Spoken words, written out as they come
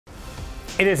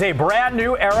It is a brand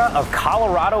new era of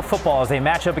Colorado football as they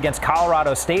match up against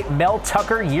Colorado State. Mel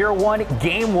Tucker, year one,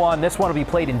 game one. This one will be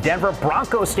played in Denver,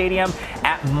 Bronco Stadium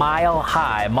at Mile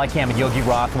High. Mike Hammond, Yogi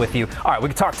Roth with you. All right, we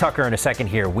can talk Tucker in a second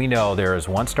here. We know there's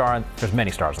one star, there's many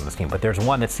stars on this team, but there's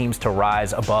one that seems to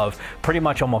rise above pretty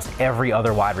much almost every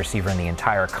other wide receiver in the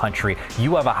entire country.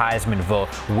 You have a Heisman vote.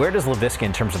 Where does Laviska,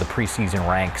 in terms of the preseason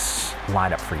ranks,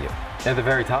 line up for you? At the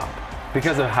very top,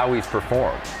 because of how he's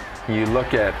performed. You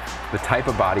look at the type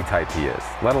of body type he is,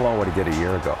 let alone what he did a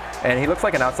year ago. And he looks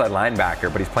like an outside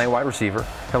linebacker, but he's playing wide receiver.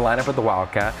 He'll line up with the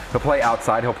Wildcat. He'll play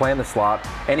outside. He'll play in the slot.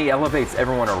 And he elevates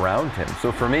everyone around him.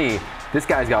 So for me, this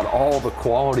guy's got all the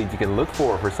qualities you can look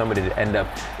for somebody to end up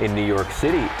in New York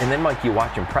City. And then, Mike, you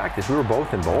watch him practice. We were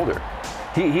both in Boulder.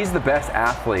 He's the best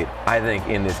athlete, I think,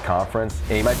 in this conference,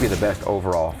 and he might be the best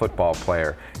overall football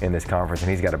player in this conference,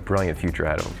 and he's got a brilliant future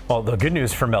ahead of him. Well, the good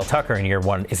news for Mel Tucker in year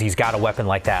one is he's got a weapon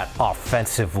like that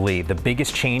offensively. The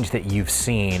biggest change that you've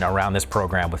seen around this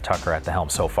program with Tucker at the helm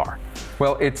so far?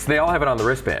 Well, they all have it on the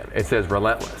wristband. It says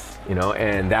relentless,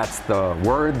 and that's the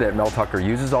word that Mel Tucker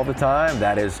uses all the time.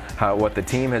 That is what the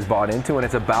team has bought into, and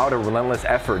it's about a relentless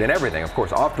effort in everything, of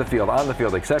course, off the field, on the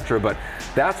field, etc. But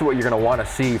that's what you're going to want to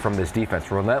see from this defense,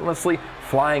 relentlessly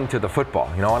flying to the football.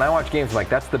 When I watch games, like,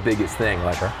 that's the biggest thing.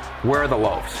 Like, where are the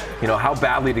loaves? How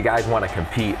badly do guys want to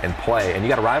compete and play? And you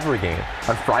got a rivalry game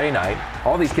on Friday night.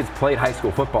 All these kids played high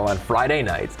school football on Friday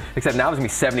nights, except now there's going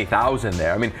to be 70,000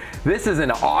 there. I mean, this is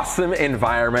an awesome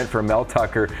environment for Mel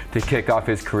Tucker to kick off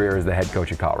his career as the head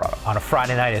coach of Colorado. On a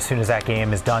Friday night, as soon as that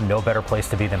game is done, no better place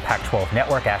to be than Pac-12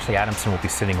 Network. Ashley Adamson will be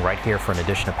sitting right here for an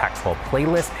edition of Pac-12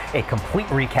 Playlist, a complete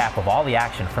recap of all the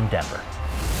action from Denver.